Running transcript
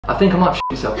I think I might shit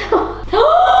myself.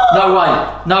 No way,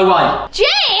 no way.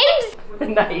 James!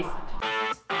 Nice.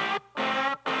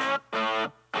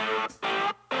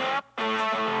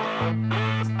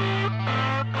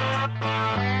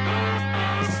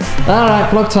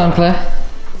 Alright, vlog time, Claire.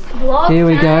 Vlog Here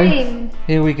we time. go.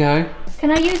 Here we go.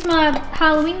 Can I use my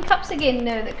Halloween cups again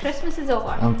now that Christmas is over?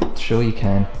 I'm sure you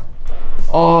can.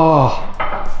 Oh,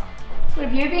 Where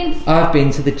have you been? I've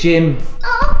been to the gym.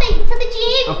 Oh, I've been to the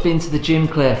gym. I've been to the gym,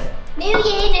 Claire. New year,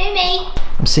 new me.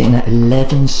 I'm sitting at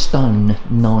 11 stone,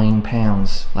 9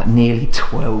 pounds. Like nearly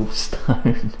 12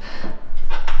 stone.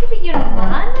 Yeah, but you're a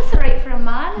man. That's alright for a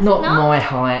man, isn't Not it not? my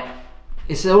height.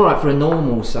 It's alright for a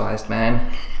normal sized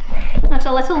man. Not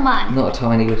a little man. Not a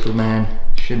tiny little man.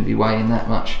 Shouldn't be weighing that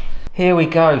much. Here we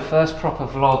go, first proper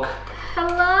vlog.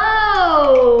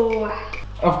 Hello.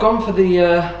 I've gone for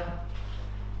the,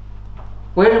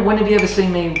 when have you ever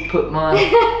seen me put my,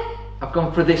 I've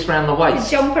gone for this round the waist.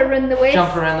 Jump around the waist.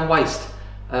 Jump around the waist.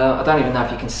 I don't even know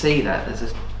if you can see that.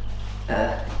 There's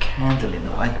a candle in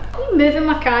the way. What are you moving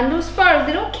my candles for?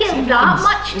 They don't care that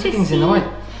much to Everything's see. in the way.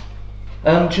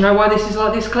 Do you know why this is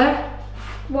like this, Claire?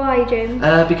 Why, James?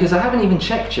 Because I haven't even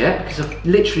checked yet, because I've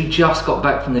literally just got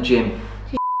back from the gym.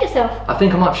 You yourself. I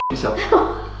think I might shit myself.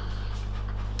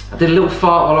 I did a little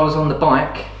fart while I was on the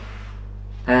bike,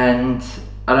 and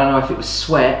I don't know if it was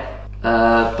sweat,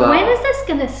 but... When is this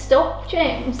going to stop,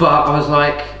 James? But I was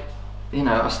like, you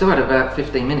know, I still had about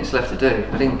 15 minutes left to do.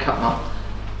 I didn't cut my...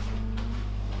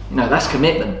 You know, that's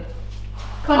commitment.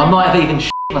 I might have even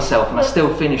shit myself and I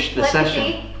still finished the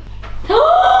session.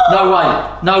 No way,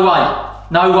 no way,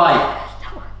 no way.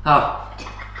 Oh.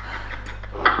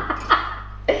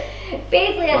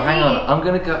 Basically, Well, hang on,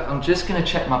 I'm just gonna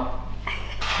check my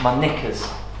knickers.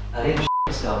 I didn't shit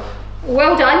myself.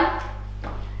 Well done.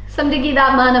 Somebody give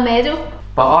that man a medal.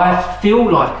 But I feel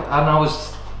like, and I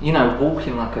was, you know,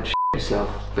 walking like I'd shit myself,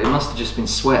 but it must have just been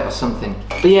sweat or something.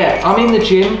 But yeah, I'm in the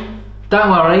gym. Don't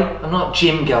worry, I'm not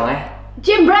gym guy.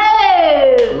 Gym bro!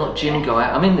 I'm not gym guy.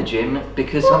 I'm in the gym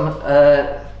because I'm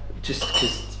just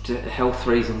because health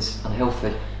reasons,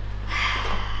 unhealthy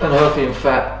and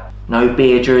fat. No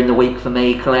beer during the week for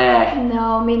me, Claire.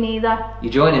 No, me neither. You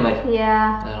joining me?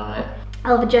 Yeah. Alright.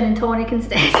 I'll have a gin and tonic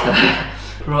instead.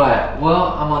 Right,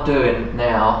 what am I doing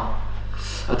now?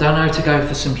 I don't know, to go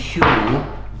for some Huel.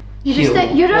 You just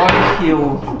think you're Why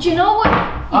Huel? Do you know what?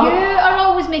 You are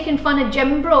always making fun of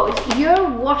gym bros. You're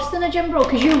worse than a gym bro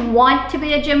because you want to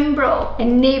be a gym bro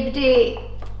and nobody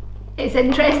is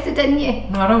interested in you.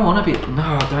 No, I don't want to be. No,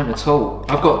 I don't at all.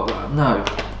 I've got no.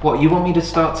 What, you want me to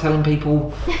start telling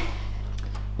people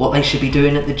what they should be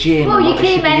doing at the gym? Well, you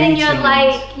came in and you're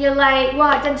like,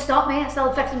 well, it didn't stop me. I still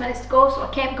had 15 minutes to go, so I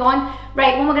kept going.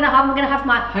 Right, what am I gonna have? Am I gonna have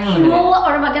my Huel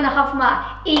or am I gonna have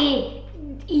my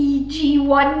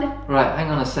AEG1? Right, hang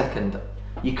on a second.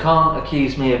 You can't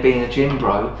accuse me of being a gym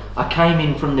bro. I came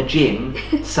in from the gym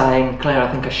saying, Claire, I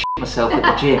think I shit myself at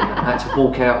the gym. And I had to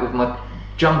walk out with my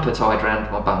jumper tied around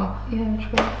my bum. Yeah,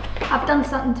 true. I've done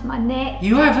something to my neck.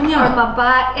 You have, haven't you? Or my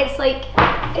back. It's like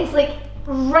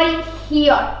right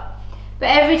here. But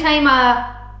every time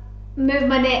I move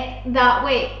my neck that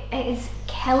way, it is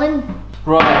killing.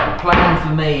 Right, plan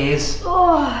for me is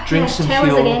drink some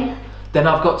Huel. Again. Then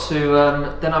I've got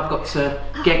to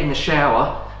get in the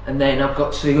shower. And then I've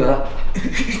got to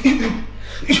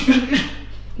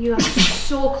You are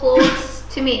so close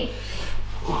to me.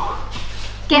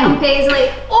 Get on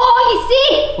Paisley. Oh, you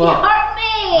see? What? You hurt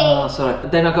me. Oh, sorry.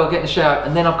 Then I've got to get in the shower,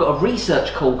 and then I've got a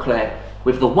research call, Claire,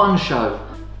 with the One Show.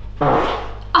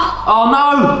 Oh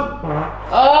no!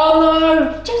 Oh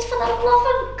no! Just for the love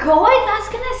of God, that's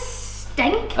gonna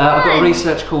stink. I've got a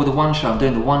research call with the One Show. I'm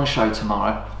doing the One Show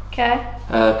tomorrow. Okay.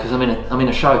 Because I'm in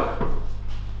a show.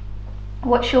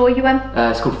 What show are you in?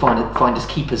 It's called Finders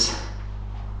Keepers.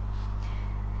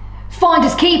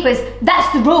 Finders Keepers, that's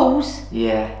the rules.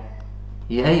 Yeah.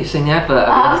 Yeah, you've seen the advert,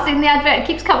 haven't you? I've seen the advert, it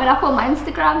keeps coming up on my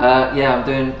Instagram. Yeah, I'm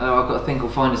doing, I've got a thing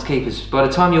called Finders Keepers. By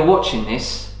the time you're watching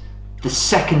this, the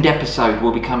second episode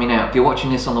will be coming out. If you're watching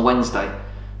this on the Wednesday,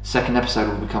 second episode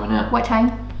will be coming out. What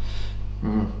time?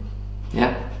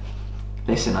 Yeah.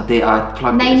 Listen, I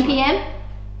plugged 9 PM?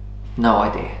 No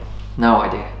idea. No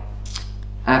idea.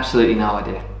 Absolutely no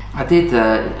idea. I did,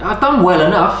 I've done well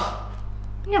enough.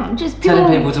 Yeah, I'm just telling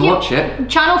people to watch it.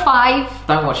 Channel 5.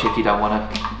 Don't watch it if you don't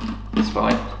want to. It's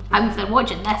fine. I'm if they're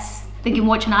watching this, they can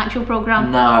watch an actual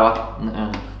programme. No,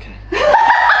 okay.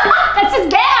 This is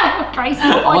better! Christ,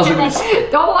 don't watch it then.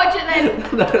 Don't watch it then.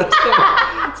 No,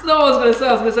 that's not what I was going to say. I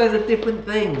was going to say it's a different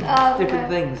thing. Different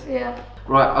things. Yeah.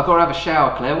 Right, I've got to have a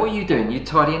shower, Claire. What are you doing? You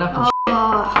tidying up and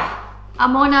I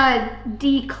I'm on a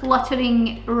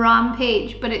decluttering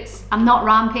rampage, but I'm not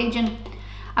rampaging.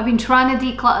 I've been trying to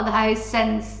declutter the house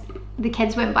since the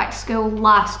kids went back to school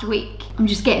last week. I'm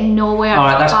just getting nowhere.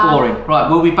 Alright, that's boring. Right,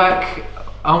 we'll be back.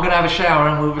 I'm gonna have a shower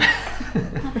and we'll be...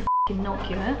 I'll knock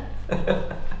you out.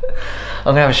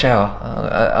 I'm gonna have a shower.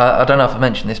 I don't know if I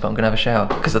mentioned this, but I'm gonna have a shower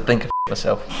because I think I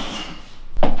myself.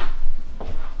 How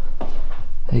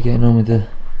you getting on with the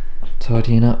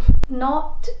tidying up?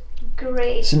 Not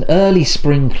great. It's an early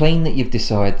spring clean that you've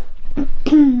decided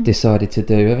to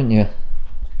do, haven't you?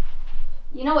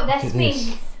 You know what this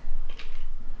means?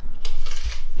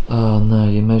 Oh no,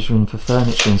 you're measuring for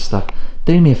furniture and stuff.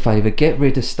 Do me a favour, get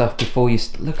rid of stuff before you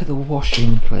look at the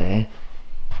washing, Claire.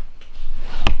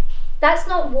 That's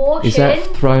not washing. Is that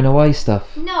thrown away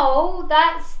stuff? No,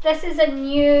 this is a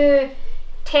new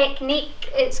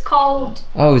technique. It's called...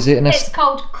 Oh, is it? It's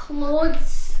called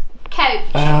clothes couch.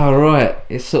 Oh, right.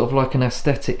 It's sort of like an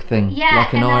aesthetic thing. Yeah.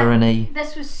 Like an irony.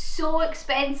 This was so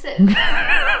expensive.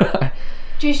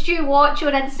 Just you watch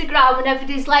on Instagram and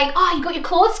everybody's like, oh, you got your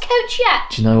clothes couch yet?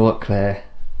 Do you know what, Claire?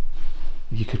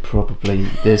 You could probably...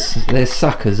 There's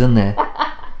suckers, isn't there?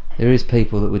 There is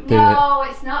people that would do it. No,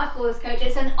 it's not a clothes couch.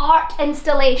 It's an art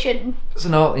installation. It's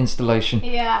an art installation.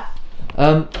 Yeah. Put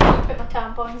my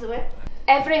tampons away.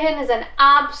 Everything is an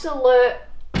absolute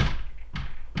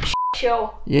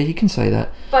show. Yeah, you can say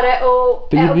that. But it'll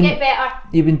get better.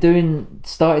 You've been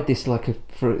started this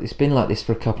it's been like this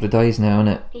for a couple of days now,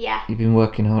 isn't it? Yeah. You've been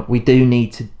working hard. We do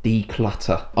need to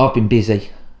declutter. I've been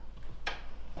busy.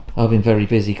 I've been very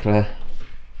busy, Claire.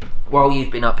 While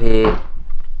you've been up here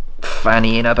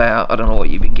fannying about, I don't know what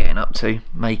you've been getting up to,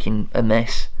 making a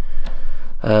mess.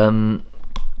 I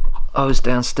was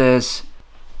downstairs.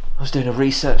 I was doing a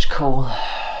research call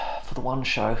for the One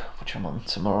show, which I'm on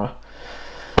tomorrow.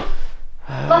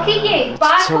 Look at you,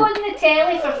 back on the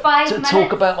telly for 5 minutes. To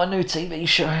talk about my new TV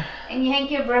show. And you think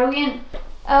you're brilliant.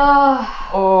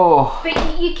 Oh.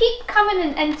 But you keep coming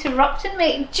and interrupting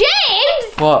me.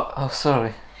 James! What? Oh,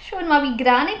 sorry. Showing my wee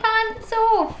granny pants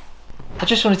off. I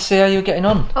just wanted to see how you were getting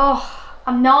on. Oh,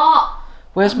 I'm not.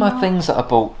 Where's my things that I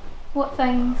bought? What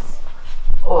things?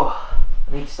 Oh,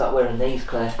 I need to start wearing these,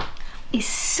 Claire. He's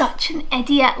such an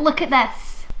idiot. Look at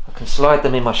this. I can slide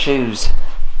them in my shoes.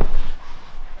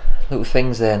 Little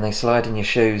things there, and they slide in your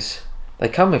shoes. They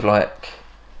come with like,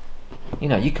 you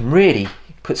know, you can really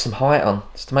put some height on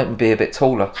just to make me be a bit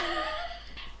taller.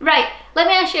 Right, let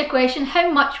me ask you a question.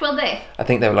 How much were they? I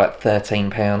think they were like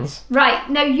 £13. Right,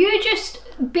 now you just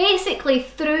basically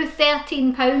threw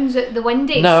 £13 out the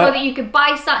window so that you could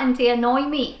buy something to annoy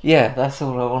me. Yeah, that's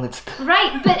all I wanted to do.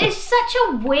 Right, but it's such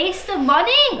a waste of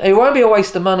money. It won't be a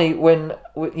waste of money when,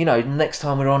 you know, next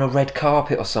time we're on a red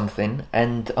carpet or something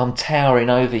and I'm towering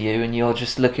over you and you're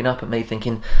just looking up at me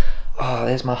thinking, oh,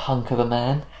 there's my hunk of a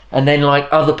man. And then like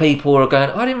other people are going,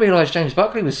 I didn't realise James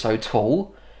Buckley was so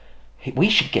tall.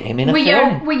 We should get him in a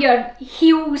film. With your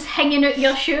heels hanging out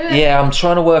your shoes. Yeah, I'm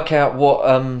trying to work out what...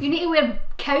 You need to wear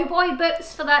cowboy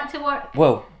boots for that to work.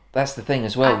 Well, that's the thing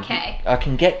as well. Okay. I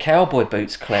can get cowboy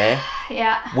boots, Claire.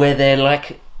 Yeah. Where they're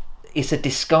like... It's a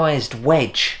disguised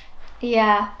wedge.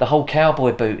 Yeah. The whole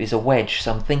cowboy boot is a wedge,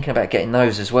 so I'm thinking about getting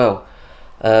those as well.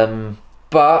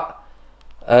 But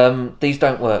these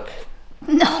don't work.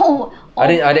 No. I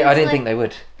didn't think they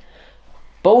would.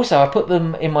 But also, I put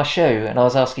them in my shoe, and I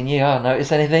was asking you,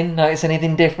 notice anything? Notice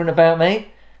anything different about me?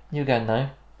 You go,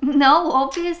 no. No,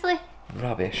 obviously.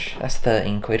 Rubbish. That's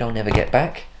 13 quid I'll never get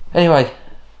back. Anyway,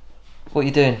 what are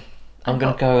you doing? I'm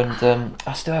going to go and...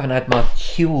 I still haven't had my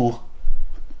Huel.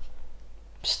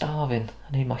 I'm starving.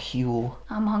 I need my Huel.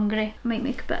 I'm hungry. I might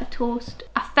make a bit of toast.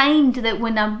 I find that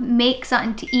when I make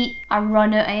something to eat, I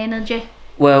run out of energy.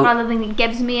 Well... Rather than it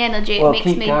gives me energy, it makes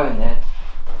me... Well, keep going then.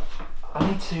 I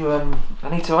need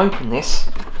to open this.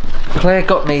 Claire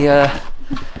got me a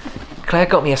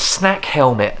snack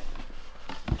helmet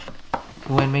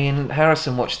for when me and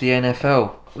Harrison watched the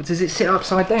NFL. Does it sit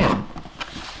upside down?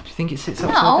 Do you think it sits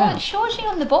upside down? No, it shows you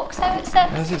on the box how it sits. How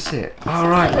does it sit? Oh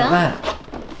right, like that.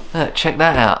 Look, check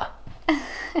that out.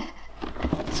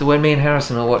 So when me and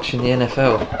Harrison are watching the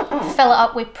NFL, fill it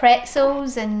up with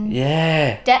pretzels and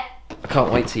dip. I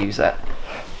can't wait to use that.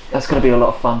 That's going to be a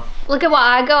lot of fun. Look at what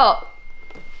I got.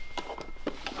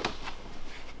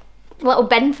 Little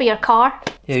bin for your car.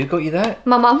 Yeah, who got you that?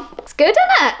 My mum. It's good,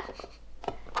 isn't it?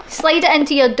 Slide it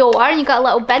into your door and you got a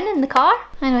little bin in the car.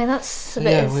 Anyway, that's a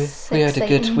bit we had a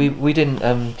good... We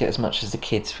didn't get as much as the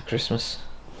kids for Christmas.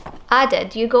 I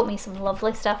did. You got me some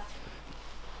lovely stuff.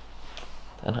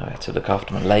 I know, I had to look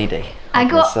after my lady. I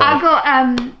got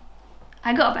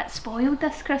I got a bit spoiled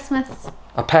this Christmas.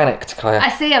 I panicked, Claire. I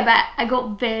say a bit. I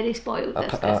got very spoiled this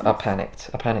Christmas. I panicked.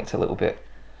 I panicked a little bit.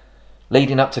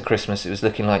 Leading up to Christmas, it was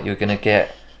looking like you were going to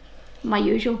get... My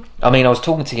usual. I mean, I was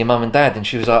talking to your mum and dad and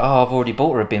she was like, oh, I've already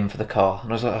bought her a bin for the car.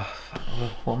 And I was like, oh,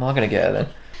 fuck, what am I going to get her then?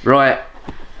 Right.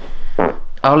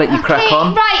 I'll let you crack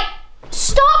on. Right.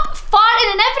 Stop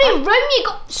farting in every room you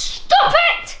go. Stop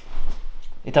it!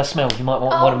 It does smell. You might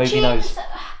want to move your nose.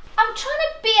 I'm trying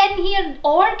to be in here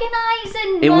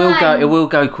organising. It will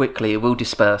go quickly. It will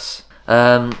disperse.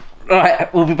 Right,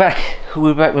 we'll be back.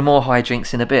 We'll be back with more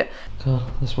hijinks in a bit. God,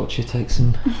 let's watch you take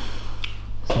some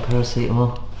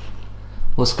paracetamol.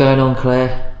 What's going on,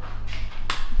 Claire?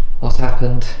 What's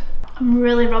happened? I'm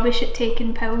really rubbish at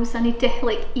taking pills. I need to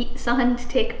like eat something to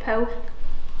take a pill.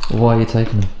 Why are you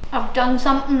taking them? I've done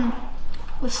something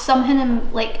with something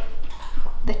in like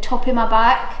the top of my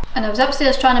back, and I was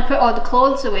upstairs trying to put all the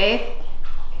clothes away,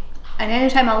 and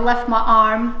anytime I lift my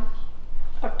arm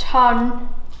or turn,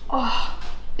 oh,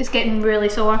 it's getting really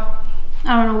sore.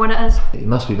 I don't know what it is. It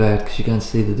must be bad because you're going to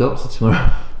see the doctor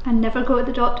tomorrow. I never go to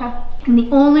the doctor, and the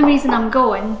only reason I'm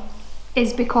going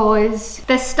is because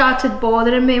this started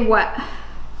bothering me, what,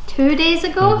 2 days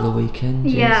ago? Over the weekend?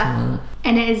 Yeah, like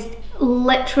and it is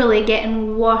literally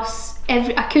getting worse.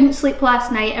 I couldn't sleep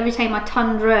last night. Every time I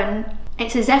turned round,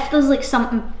 it's as if there's like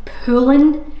something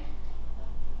pulling.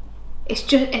 It's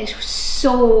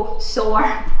so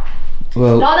sore.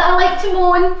 Well, not that I like to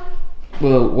moan.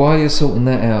 Well, while you're sorting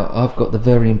that out, I've got the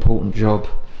very important job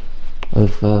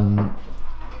of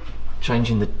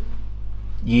changing the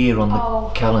year on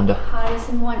the calendar.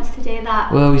 Harrison wants to do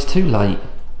that. Well, he's too late.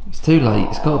 It's too late.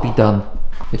 It's got to be done.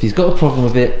 If he's got a problem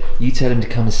with it, you tell him to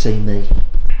come and see me.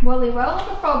 Well, he will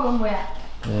have a problem with it.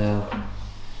 Well,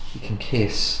 you can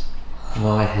kiss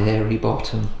my hairy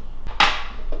bottom.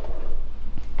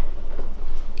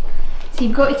 So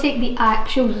you've got to take the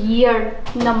actual year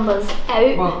numbers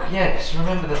out. Well, yeah, because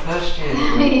remember the first year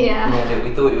that we, that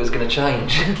we thought it was going to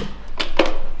change.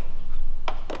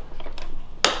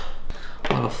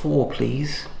 Well, a 4,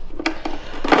 please.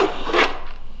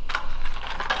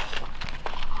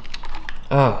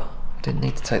 Oh, I didn't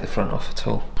need to take the front off at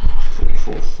all.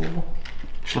 4.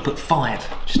 Should I put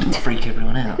 5? Just to freak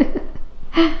everyone out.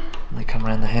 And they come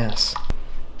around the house.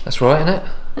 That's right, isn't it?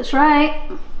 That's right.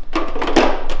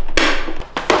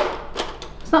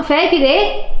 It's not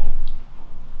February.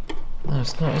 No,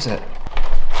 it's not, is it?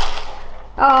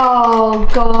 Oh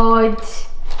God.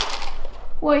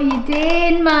 What are you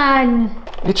doing, man?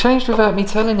 It changed without me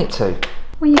telling it to.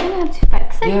 Well, you're gonna have to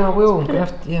fix it. Yeah, I will. I'm gonna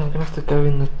have to go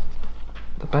in the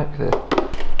back there.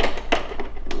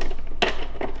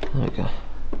 There we go.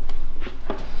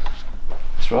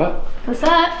 That's right. What's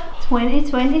that?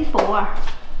 2024.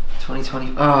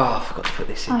 2020. Oh, I forgot to put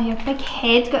this in. Oh, your big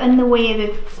head got in the way of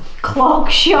the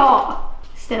clock shot.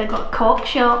 Instead I got cock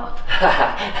shot.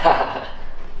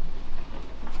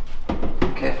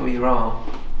 Careful your arm.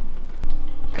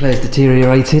 Claire's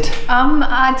deteriorated.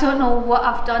 I don't know what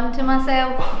I've done to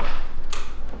myself.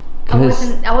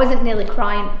 I wasn't nearly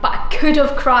crying, but I could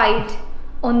have cried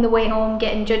on the way home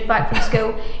getting Jude back from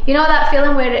school. You know that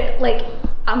feeling where it, like,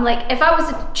 I'm like, if I was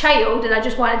a child and I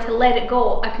just wanted to let it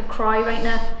go, I could cry right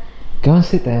now. Go and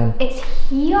sit down. It's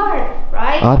here,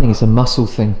 right? I think it's a muscle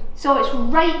thing. So it's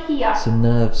right here. It's a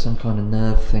nerve, some kind of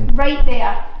nerve thing. Right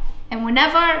there. And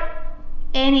whenever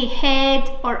any head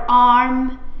or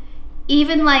arm,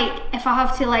 even like if I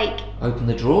have to like open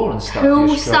the drawer and stuff,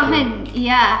 pull something,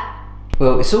 yeah.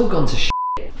 Well, it's all gone to shit.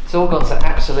 It's all gone to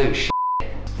absolute shit.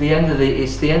 It's the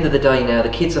end of the day now. The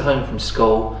kids are home from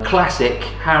school. Classic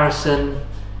Harrison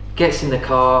gets in the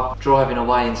car, driving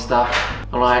away and stuff.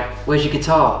 I'm like, where's your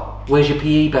guitar? Where's your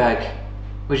PE bag?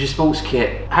 Where's your sports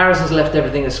kit? Harrison's left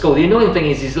everything at school. The annoying thing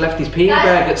is he's left his PE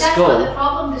bag at school. That's not the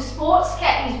problem. The sports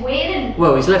kit he's wearing.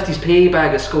 Well, he's left his PE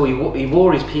bag at school. He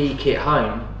wore his PE kit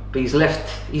home, but he's left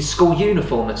his school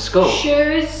uniform at school.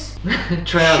 Shoes,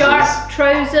 trousers, shirt,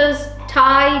 trousers,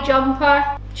 tie,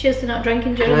 jumper. Cheers to not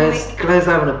drinking during the week. Claire's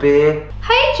having a beer.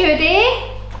 Hi, Judy.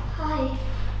 Hi.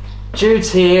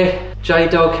 Jude's here.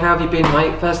 J-Dog, how have you been,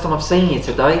 mate? First time I've seen you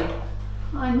today.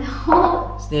 I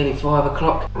know. It's nearly 5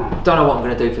 o'clock. Don't know what I'm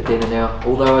going to do for dinner now.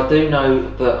 Although I do know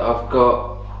that I've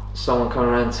got someone coming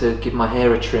around to give my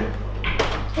hair a trim.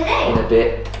 Today? In a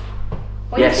bit.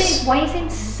 Why are you saying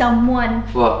someone?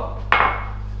 What?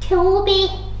 Toby.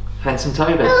 Handsome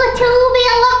Toby. Oh, Toby,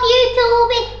 I love you,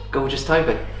 Toby. Gorgeous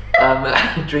Toby.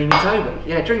 Dreamy Toby.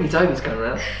 Yeah, Dreamy Toby's coming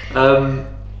around.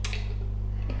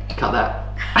 Cut that.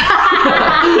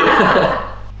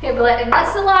 He'll be like,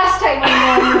 that's the last time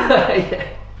I'm on. Yeah.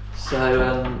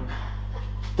 So,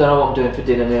 Don't know what I'm doing for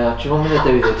dinner now. Do you want me to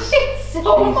do this? It's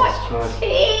so much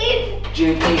pain.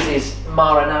 Jude needs his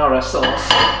marinara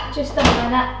sauce. Just a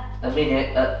minute. A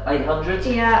minute at 800.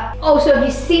 Yeah. Also, have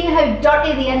you seen how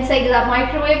dirty the inside of that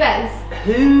microwave is?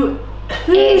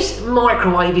 Whose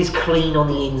microwave is clean on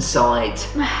the inside?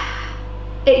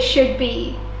 It should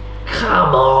be.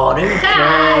 Come on, who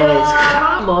cares?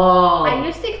 Come on. I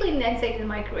used to clean the inside of the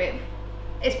microwave.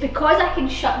 It's because I can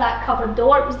shut that cupboard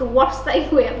door. It was the worst thing.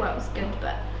 Well, it was good,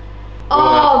 but...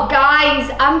 Oh,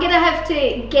 guys, I'm gonna have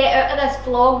to get out of this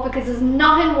vlog because there's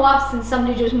nothing worse than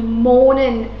somebody just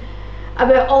moaning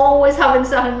about always having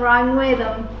something wrong with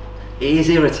them. It is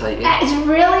irritating. It's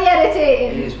really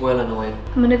irritating. It is well annoying.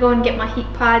 I'm gonna go and get my heat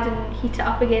pad and heat it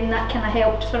up again. That kind of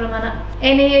helped for a minute.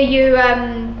 Any of you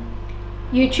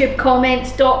YouTube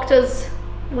comments, doctors,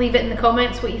 leave it in the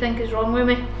comments what you think is wrong with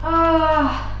me.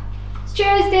 It's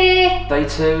Tuesday. Day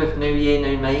 2 of New Year,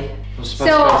 New Me. I was supposed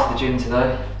to go to the gym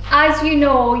today. As you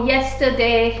know,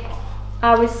 yesterday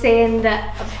I was saying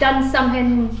that I've done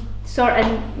something sort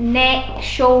of neck,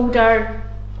 shoulder,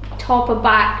 top of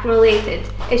back related.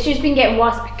 It's just been getting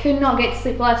worse. I could not get to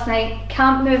sleep last night,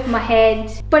 can't move my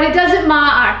head. But it doesn't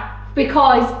matter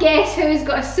because guess who's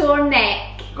got a sore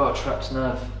neck? Got a trapped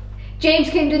nerve. James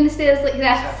came down the stairs like this.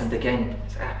 It's happened again.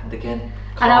 It's happened again.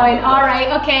 And I went,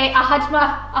 alright, okay, I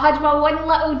had my one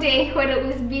little day when it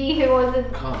was me who wasn't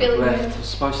feeling good. I was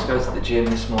supposed to go to the gym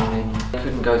this morning. I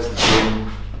couldn't go to the gym.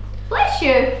 Bless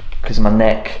you. Because of my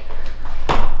neck.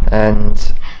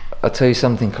 And I'll tell you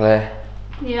something, Claire.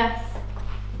 Yes.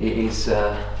 It is,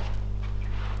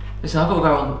 listen, I've got to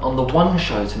go on the One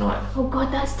show tonight. Oh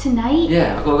God, that's tonight?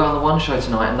 Yeah, I've got to go on the One show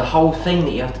tonight, and the whole thing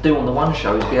that you have to do on the One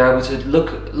show is be able to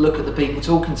look at the people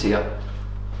talking to you.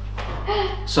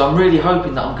 So I'm really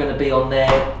hoping that I'm going to be on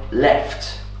their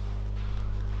left,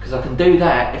 because I can do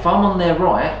that. If I'm on their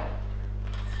right...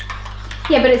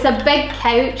 Yeah, but it's a big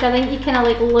couch. I think you kind of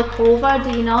like look over,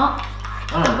 do you not?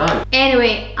 I don't know.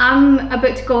 Anyway, I'm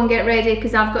about to go and get ready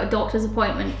because I've got a doctor's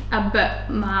appointment about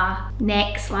my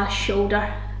neck /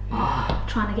 shoulder.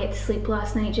 Trying to get to sleep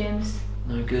last night, James.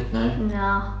 No good, no?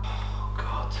 No. Oh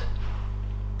God.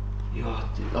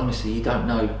 Honestly, you don't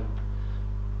know.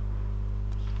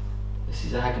 This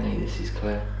is agony, this is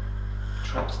Claire.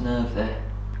 Trapped nerve there.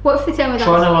 What if they tell me that?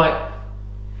 Trying to like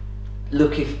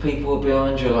look if people are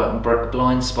behind you, like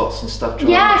blind spots and stuff.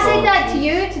 Yeah, I said that to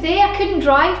you today. I couldn't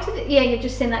drive today. Yeah, you're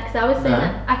just saying that because I was saying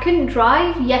it. I couldn't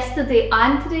drive yesterday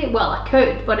and today. Well, I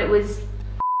could, but it was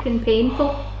f***ing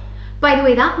painful. By the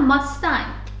way, that Mustang,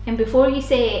 and before you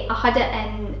say I had it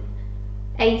in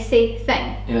icy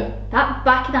thing, yeah, that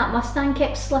back of that Mustang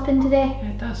kept slipping today. Yeah,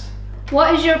 it does.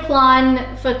 What is your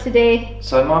plan for today?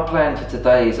 So my plan for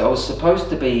today is I was supposed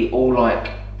to be all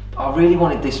like, I really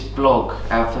wanted this vlog,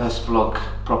 our first vlog,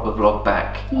 proper vlog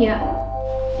back. Yeah.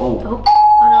 Oh. Oh, hold on.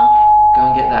 Go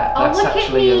and get that. Oh, That's look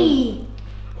actually, at me.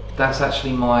 That's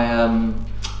actually my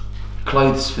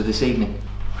clothes for this evening.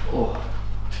 Oh.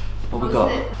 What we got?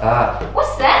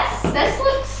 What's this? This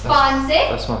looks fancy.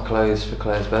 That's my clothes for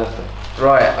Claire's birthday.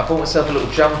 Right, I bought myself a little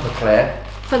jumper, Claire.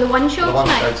 For the One show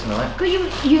tonight? God,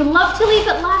 you love to leave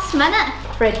it last minute.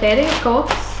 Fred Perry, of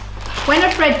course. When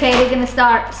are Fred Perry going to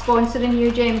start sponsoring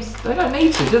you, James? They don't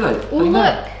need to, do they? Oh,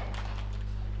 look.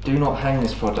 Do not hang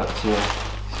this product here.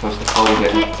 You're supposed to fold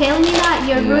it. I kept telling you that.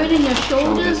 You're ruining your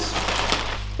shoulders.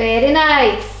 Very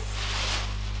nice.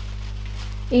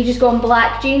 Are you just going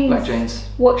black jeans? Black jeans.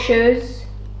 What shoes?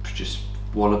 Just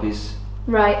wallabies.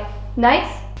 Right.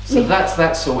 Nice. So that's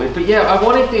that sorted. But yeah, I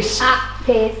wanted this...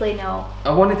 Paisley, no.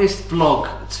 I wanted this vlog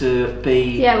to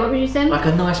be... Yeah, what were you saying? Like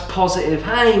a nice positive,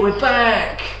 hey, we're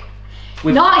back!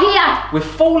 Not here! We're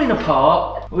falling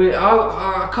apart.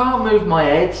 I can't move my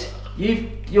head.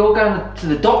 You're going to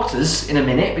the doctors in a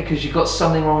minute because you've got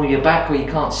something wrong with your back where you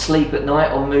can't sleep at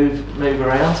night or move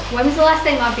around. When was the last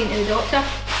time I've been to the doctor?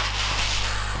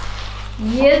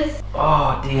 Years.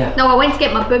 Oh dear. No, I went to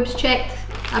get my boobs checked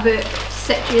about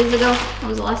 6 years ago. That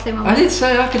was the last time I went. I did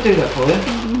say I could do that for you.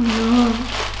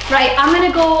 Right, I'm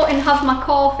gonna go and have my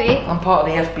coffee. I'm part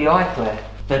of the FBI, Claire.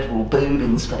 Federal Boob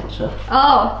Inspector. Oh,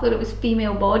 I thought it was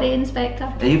Female Body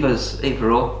Inspector.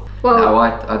 Either or. Well, no,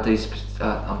 I do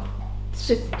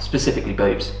specifically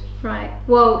boobs. Right,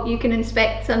 well, you can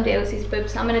inspect somebody else's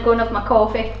boobs. I'm gonna go and have my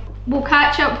coffee. We'll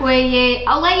catch up with you.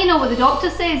 I'll let you know what the doctor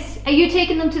says. Are you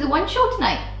taking them to the One show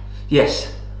tonight?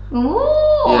 Yes. Ooh.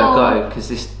 Yeah, I'll go, because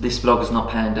this vlog has not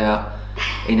panned out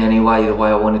in any way the way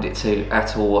I wanted it to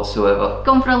at all whatsoever.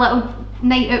 Going for a little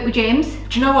night out with James.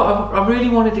 Do you know what? I really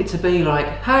wanted it to be like,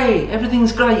 hey,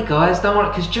 everything's great, guys. Don't worry,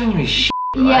 because January's shit,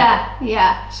 right? Yeah,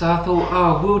 yeah. So I thought,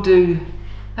 oh, we'll do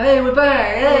hey, we're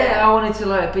back. Yeah. I wanted to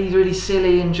like be really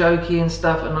silly and jokey and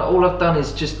stuff, and all I've done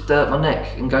is just dirt my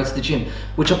neck and go to the gym,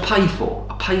 which I pay for.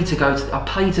 I pay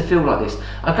to feel like this.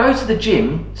 I go to the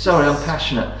gym. Sorry, I'm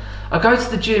passionate. I go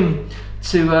to the gym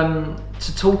to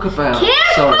talk about.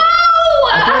 Sorry.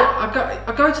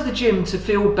 I go to the gym to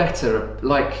feel better,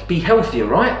 like be healthier,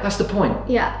 right? That's the point.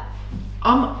 Yeah.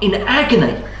 I'm in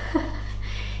agony.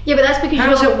 Yeah, but that's because How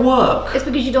does it work? It's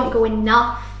because you don't go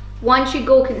enough. Once you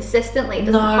go consistently, it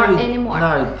doesn't hurt anymore.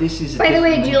 No, this is. By the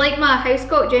way, do you like my house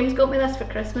coat? James got me this for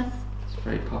Christmas. It's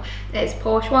very posh. It's a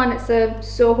posh one. It's a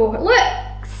Soho. Look,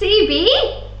 CB.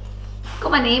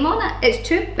 Got my name on it. It's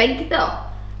too big though.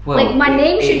 Well, like my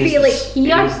name should be like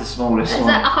here. It is the smallest one.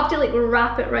 I have to like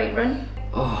wrap it right round.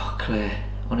 Oh, Claire,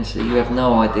 honestly, you have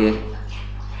no idea.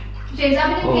 James,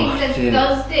 I've been in pain since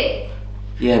Thursday.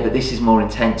 Yeah, but this is more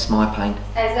intense, my pain.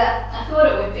 Is it? I thought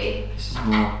it would be. This is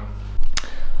more.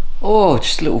 Oh,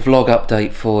 just a little vlog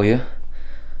update for you.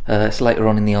 It's later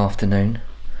on in the afternoon.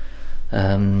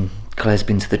 Claire's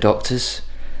been to the doctor's,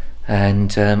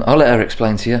 and I'll let her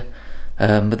explain to you.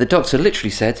 But the doctor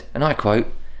literally said, and I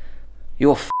quote,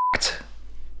 "You're f***ed."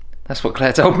 That's what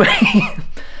Claire told me.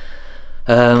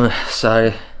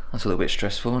 So that's a little bit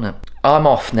stressful, isn't it? I'm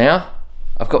off now.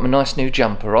 I've got my nice new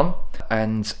jumper on,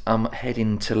 and I'm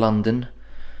heading to London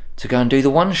to go and do the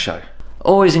One Show.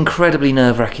 Always incredibly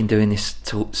nerve-wracking doing this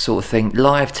sort of thing.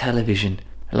 Live television,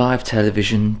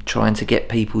 trying to get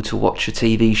people to watch a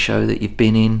TV show that you've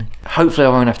been in. Hopefully I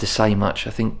won't have to say much. I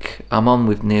think I'm on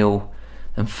with Neil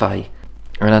and Faye,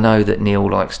 and I know that Neil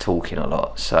likes talking a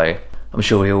lot, so I'm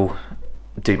sure he'll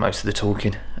do most of the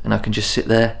talking, and I can just sit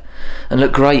there and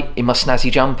look great in my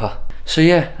snazzy jumper. So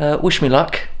yeah, wish me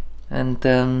luck, and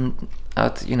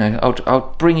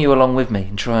I'll bring you along with me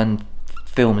and try and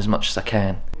film as much as I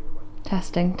can.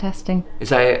 Testing. Is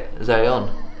that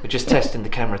on? We're just testing the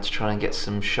camera to try and get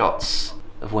some shots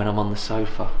of when I'm on the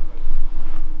sofa.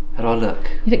 How do I look?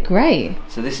 You look great.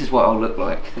 So this is what I'll look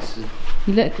like.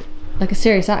 You look like a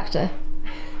serious actor.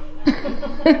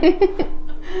 And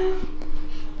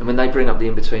when they bring up the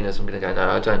In-Betweeners, I'm going to go,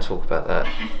 no, I don't talk about that.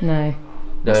 No.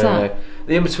 No.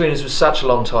 The In-Betweeners was such a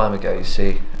long time ago, you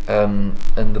see. And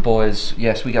the boys,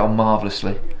 yes, we get on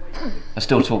marvellously. I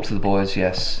still talk to the boys,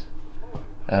 yes.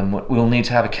 We'll need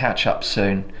to have a catch-up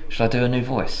soon. Should I do a new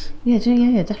voice? Yeah,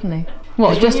 definitely.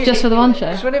 What, just for the One Show?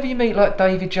 Because whenever you meet like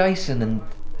David Jason, and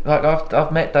like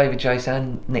I've met David Jason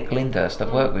and Nick Lyndhurst,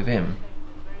 I've worked with him.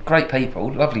 Great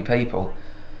people, lovely people.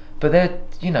 But they're,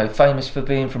 famous for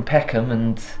being from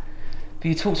Peckham, but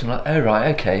you talk to them like, oh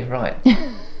right, okay, right.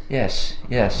 yes,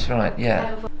 right,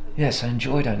 yeah. Yes, I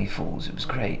enjoyed Only Fools, it was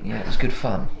great, yeah, it was good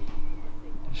fun.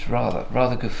 It was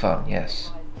rather good fun,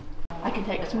 yes. I can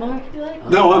take it tomorrow if you like.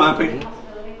 No, I'm happy.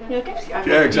 You okay?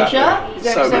 Yeah, exactly. You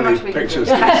sure? So many pictures.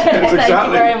 Yes, Thank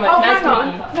exactly. you very much. Oh, Nice hang to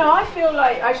meet you. on. No, I feel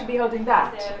like I should be holding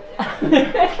that.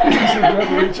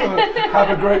 Have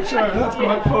a great show. That's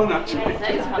quite fun, actually.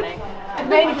 That is funny.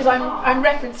 Mainly because I'm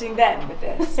referencing them with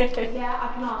this. Yeah, I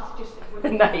can ask just.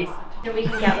 Nice. We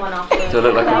can get one after. Do I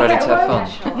look like I'm ready to have fun?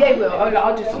 Yeah, will.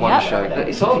 I'll just. One show.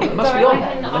 It's on. It must be on.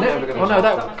 Oh no,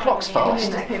 that clock's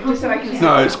fast. Just so I can.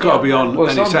 No, it's got to be on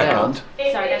any second.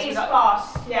 It is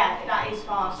fast, yeah, that is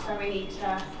fast, so we need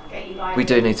to get you guys. We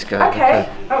do need to go. Okay.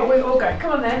 Oh, we're all going.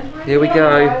 Come on then. Here we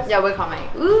go. Yeah, we're coming.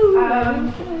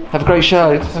 Have a great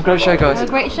show. Have a great show, guys. Have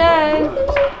a great show.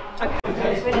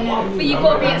 But you've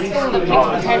got to be at school with kids'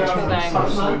 potential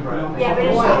though. Yeah, but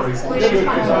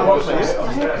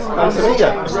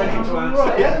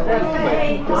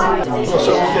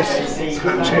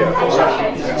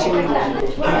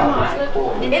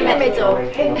In the middle. So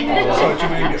do you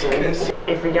mean it's a kiss?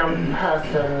 If a young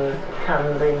person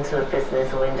comes into a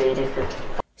business, or indeed if it's...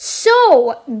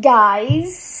 So,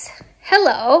 guys,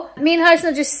 hello. Me and Harrison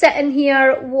are just sitting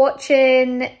here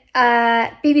watching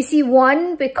BBC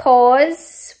One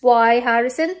because... Why,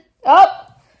 Harrison? Oh!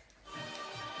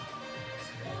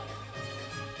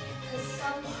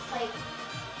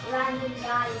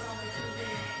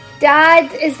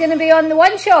 Dad is going to be on the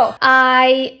One Show.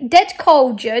 I did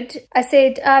call Jude. I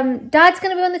said, Dad's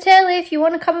going to be on the telly if you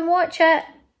want to come and watch it.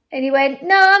 And he went,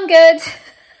 no, I'm good.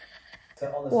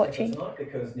 Watching. Tonight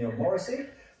because Neil Morrissey,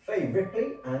 Faye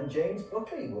Ripley and James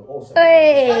Buckley will also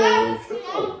Hey.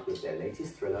 with their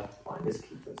latest thriller, Finders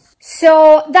Keepers.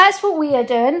 So that's what we are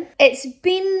doing. It's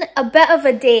been a bit of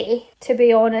a day, to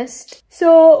be honest.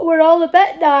 So we're all a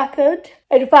bit knackered.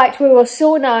 In fact, we were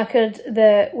so knackered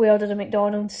that we ordered a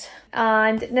McDonald's.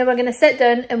 And now we're going to sit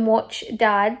down and watch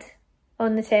Dad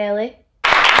on the telly. Oh,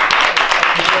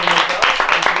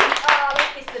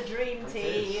 look, it's the dream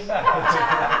team.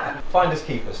 Finders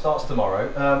Keepers starts tomorrow.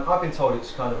 I've been told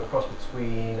it's kind of a cross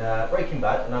between Breaking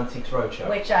Bad and Antiques Roadshow.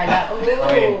 Which I know.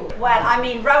 Ooh. Well, I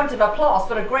mean, round of applause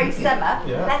for a great simmer.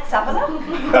 Yeah. Let's have a look.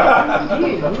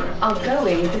 You are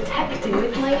going detecting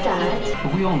with my dad.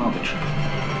 But we all know the truth.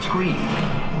 It's green.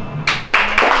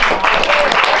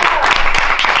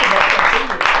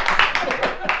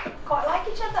 Quite like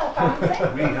each other,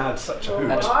 apparently. We had such a hoot.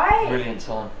 Right. Brilliant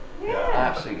time. Yeah.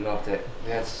 Absolutely loved it.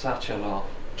 We had such a laugh.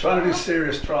 Trying to do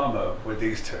serious drama with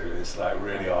these two is like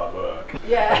really hard work.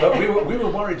 Yeah. But we were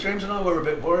worried, James and I were a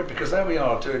bit worried because there we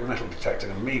are doing metal detecting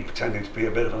and me pretending to be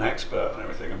a bit of an expert and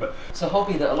everything. But it's a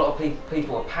hobby that a lot of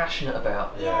people are passionate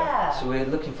about. Yeah. So we're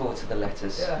looking forward to the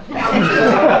letters. Yeah.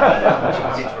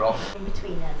 In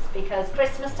between us, because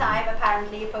Christmas time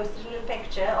apparently you posted a little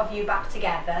picture of you back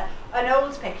together, an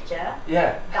old picture.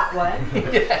 Yeah. That one.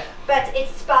 Yeah. But it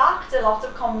sparked a lot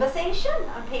of conversation,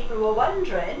 and people were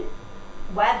wondering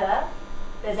whether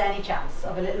there's any chance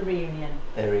of a little reunion.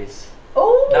 There is.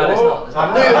 Oh! No, there's not. There's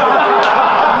not.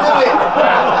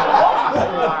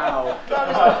 Wow.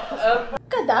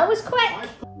 God, that was quick. I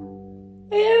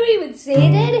never even said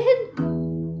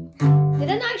anything. They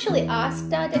didn't actually ask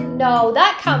Dad. No,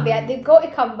 that can't be it. They've got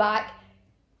to come back.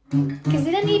 Because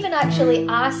they didn't even actually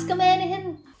ask him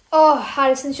anything. Oh,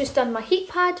 Harrison's just done my heat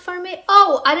pad for me.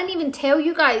 Oh, I didn't even tell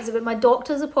you guys about my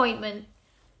doctor's appointment.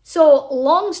 So,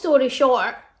 long story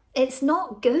short, it's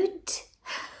not good.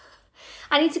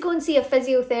 I need to go and see a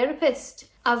physiotherapist.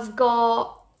 I've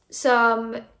got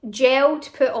some gel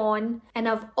to put on, and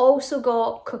I've also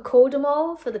got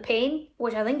cocodamol for the pain,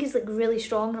 which I think is like really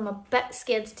strong, and I'm a bit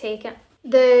scared to take it.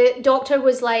 The doctor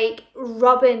was like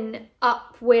rubbing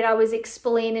up where I was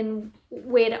explaining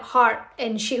where it hurt,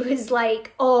 and she was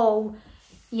like, oh,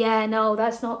 yeah, no,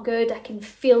 that's not good. I can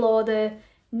feel all the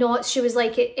knots. She was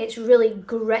like, it's really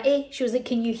gritty. She was like,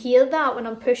 can you hear that when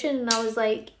I'm pushing? And I was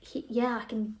like, yeah, I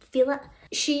can feel it.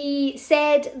 She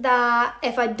said that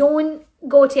if I don't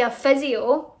go to a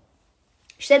physio,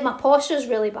 she said my posture's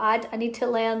really bad. I need to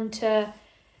learn to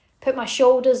put my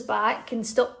shoulders back and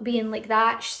stop being like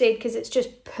that. She said, because it's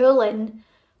just pulling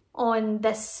on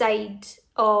this side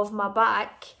of my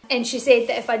back. And she said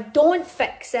that if I don't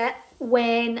fix it,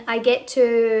 when I get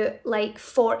to like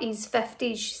 40s,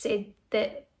 50s, she said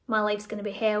that my life's going to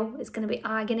be hell. It's going to be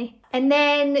agony. And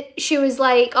then she was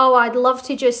like, oh, I'd love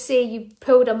to just say you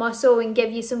pulled a muscle and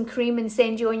give you some cream and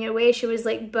send you on your way. She was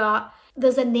like, but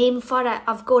there's a name for it.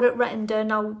 I've got it written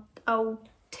down. I'll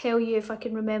tell you if I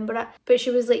can remember it. But she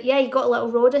was like, yeah, you got a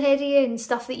little road ahead of you and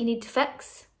stuff that you need to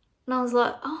fix. And I was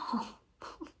like, oh,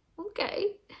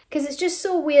 okay. Because it's just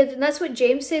so weird, and that's what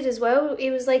James said as well. He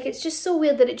was like, it's just so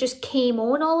weird that it just came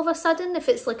on all of a sudden, if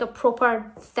it's like a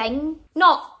proper thing.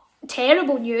 Not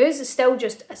terrible news, it's still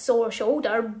just a sore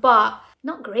shoulder, but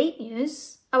not great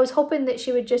news. I was hoping that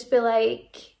she would just be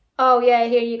like, oh yeah,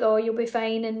 here you go, you'll be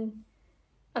fine in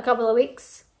a couple of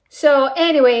weeks. So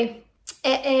anyway,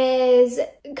 it is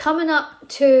coming up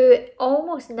to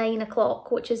almost 9 o'clock,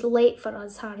 which is late for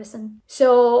us, Harrison.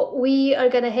 So we are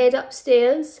going to head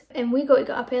upstairs, and we got to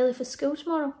get up early for school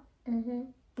tomorrow.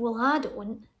 Well, I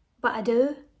don't, but I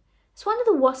do. It's one of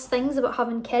the worst things about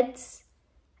having kids.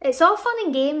 It's all fun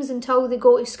and games until they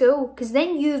go to school, because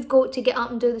then you've got to get up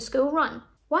and do the school run.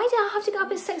 Why do I have to get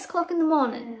up at 6 o'clock in the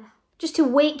morning? Just to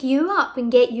wake you up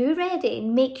and get you ready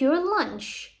and make your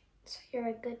lunch. So you're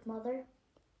a good mother?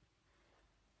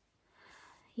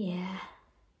 Yeah,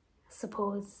 I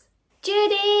suppose.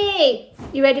 Judy!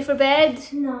 You ready for bed?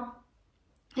 No.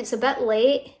 It's a bit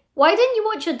late. Why didn't you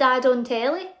watch your dad on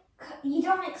telly? You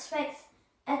don't expect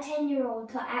a 10-year-old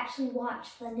to actually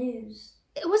watch the news.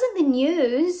 It wasn't the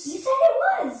news. You said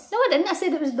it was. No, I didn't. I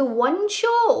said it was the one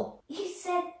show. You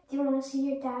said, do you want to see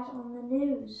your dad on the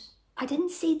news? I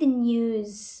didn't say the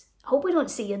news. I hope we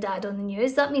don't see your dad on the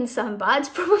news. That means something bad's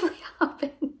probably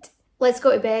happened. Let's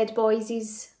go to bed,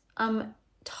 boysies. I'm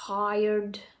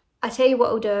tired. I tell you what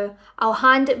I'll do. I'll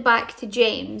hand it back to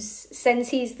James, since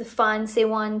he's the fancy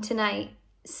one tonight,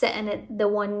 sitting at the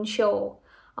one show.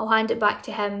 I'll hand it back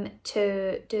to him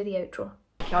to do the outro.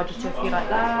 I'll just do a few like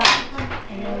that.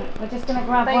 And then we're just gonna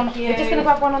grab Thank one. you. We're just gonna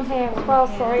grab one on here as well.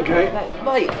 Sorry. Okay.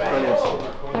 Mate.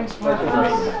 Thanks for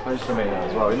Thanks for me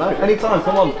as well. No, anytime,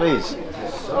 come on, please.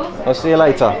 I'll see you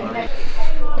later.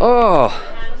 Oh,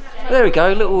 there we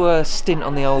go. Little stint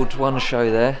on the old one show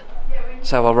there.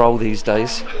 That's how I roll these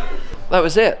days. That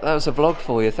was it. That was a vlog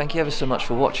for you. Thank you ever so much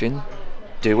for watching.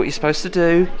 Do what you're supposed to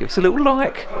do. Give us a little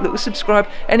like, a little subscribe.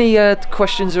 Any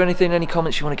questions or anything, any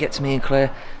comments you want to get to me and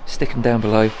Claire, stick them down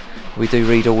below. We do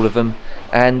read all of them.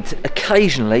 And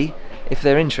occasionally, if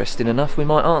they're interesting enough, we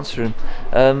might answer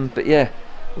them. But yeah,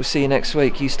 we'll see you next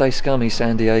week. You stay scummy,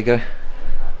 San Diego.